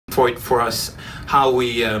Detroit for us how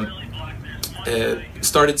we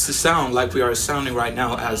started to sound like we are sounding right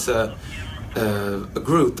now as a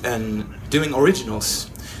group and doing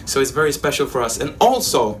originals. So it's very special for us. And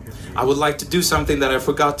also, I would like to do something that I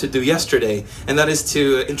forgot to do yesterday, and that is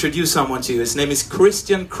to introduce someone to you. His name is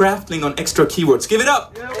Christian Kraftling on Extra Keywords. Give it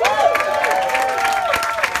up!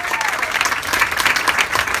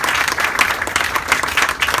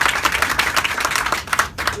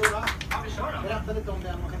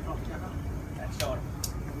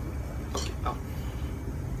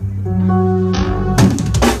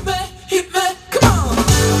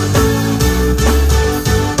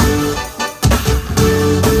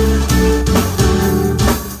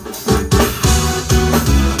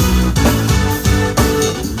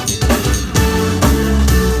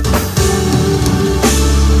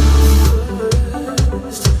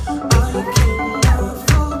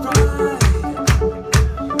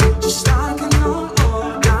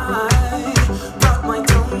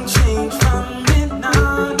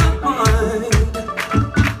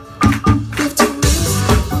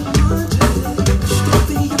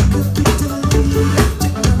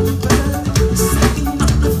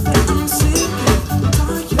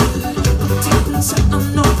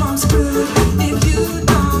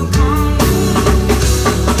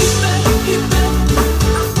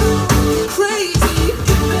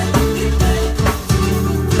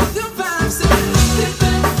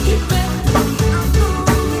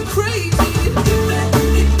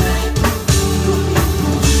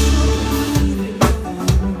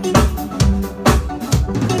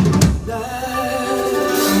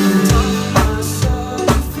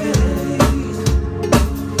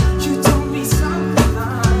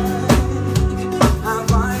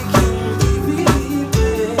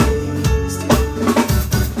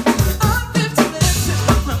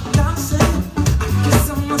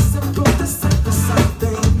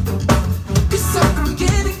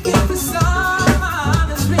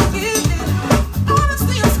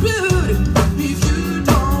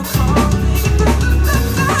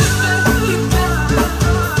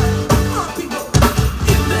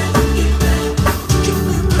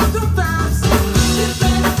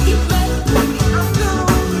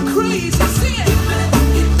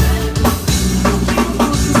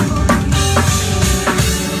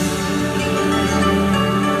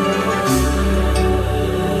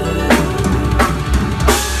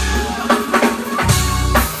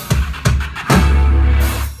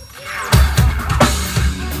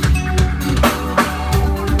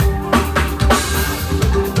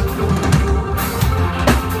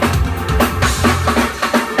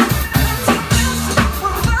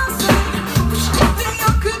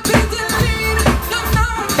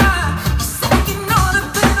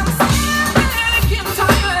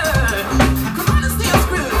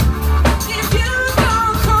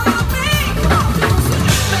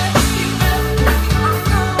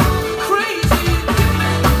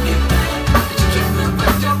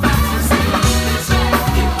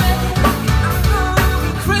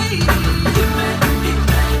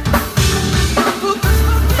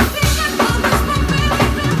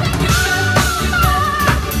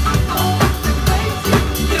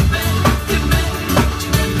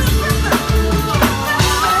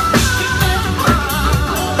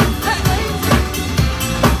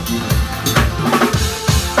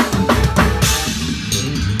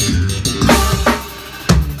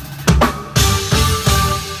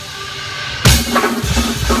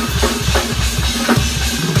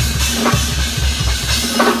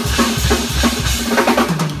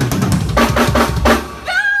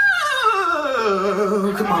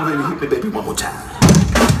 Hit me, baby, one more time.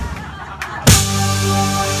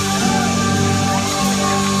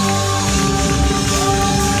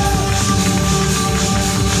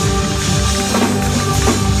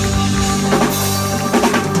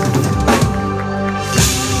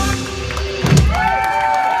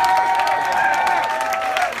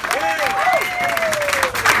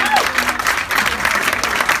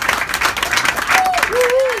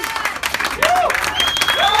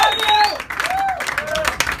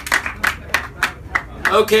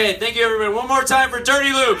 Okay, thank you everybody. One more time for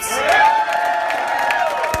Dirty Loops. All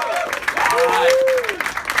right.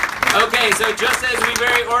 Okay, so just as we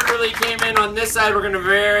very orderly came in on this side, we're going to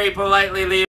very politely leave.